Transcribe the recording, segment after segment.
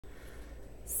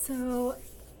So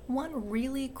one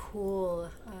really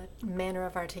cool manner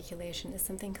of articulation is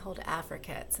something called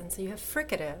affricates. And so you have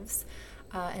fricatives,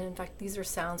 and in fact these are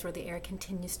sounds where the air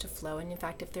continues to flow, and in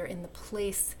fact if they're in the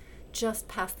place just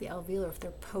past the alveolar, if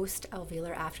they're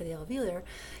post-alveolar after the alveolar,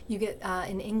 you get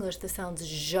in English the sounds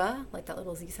zh, like that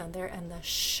little z sound there, and the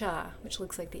sh, which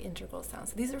looks like the integral sound.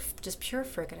 So these are just pure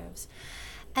fricatives.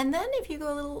 And then if you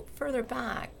go a little further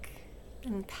back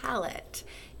in palate,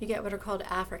 you get what are called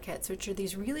affricates, which are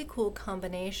these really cool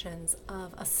combinations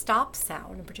of a stop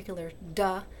sound, in particular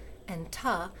duh and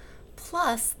ta,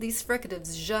 plus these fricatives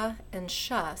zh and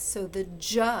sh. So the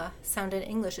j sound in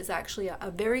English is actually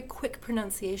a very quick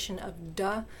pronunciation of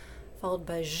duh followed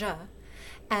by zh,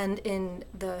 and in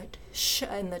the sh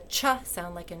and the ch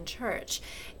sound, like in church,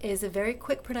 is a very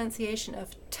quick pronunciation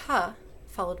of ta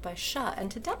followed by sh. And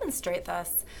to demonstrate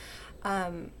this,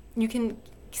 you can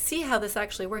see how this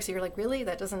actually works. So you're like, really?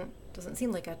 That doesn't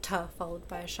seem like a ta followed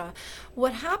by a sha.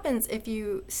 What happens if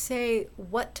you say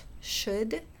what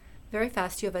should very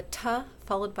fast? You have a ta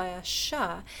followed by a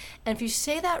sha, and if you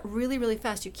say that really, really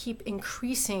fast, you keep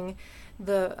increasing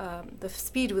the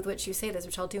speed with which you say this,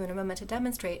 which I'll do in a moment to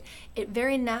demonstrate. It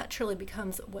very naturally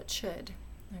becomes what should.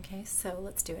 Okay, so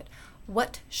let's do it.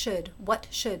 What should, what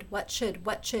should, what should,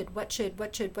 what should, what should,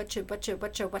 what should, what should, what should,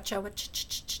 what should, what should, what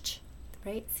should,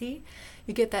 right? See?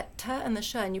 You get that ta and the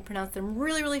sh, and you pronounce them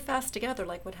really, really fast together,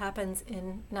 like what happens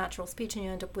in natural speech, and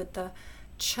you end up with the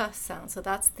ch sound. So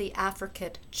that's the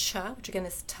affricate ch, which again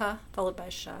is ta followed by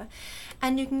sh.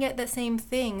 And you can get the same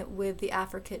thing with the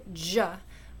affricate j,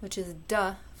 which is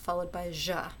duh followed by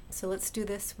zh. So let's do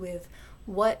this with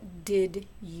what did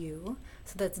you?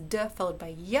 So that's duh followed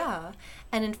by ya.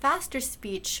 And in faster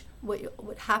speech,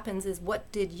 what happens is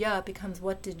what did ya becomes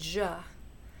what did zh.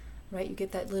 Right, you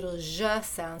get that little zh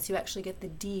sound, so you actually get the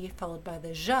d followed by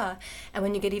the zh, and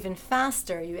when you get even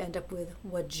faster, you end up with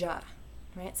wajah.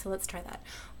 Right, so let's try that.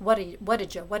 What did you, what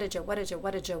did you, what did you, what did you,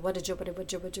 what did you, what did you, what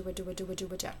did you, what did you, what did you, what did you,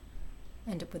 what did you,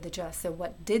 end up with the j. So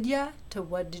what did ya to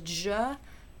what did ya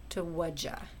to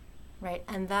wajah. Right,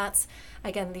 and that's,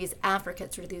 again, these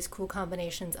affricates are these cool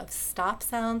combinations of stop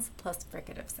sounds plus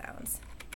fricative sounds.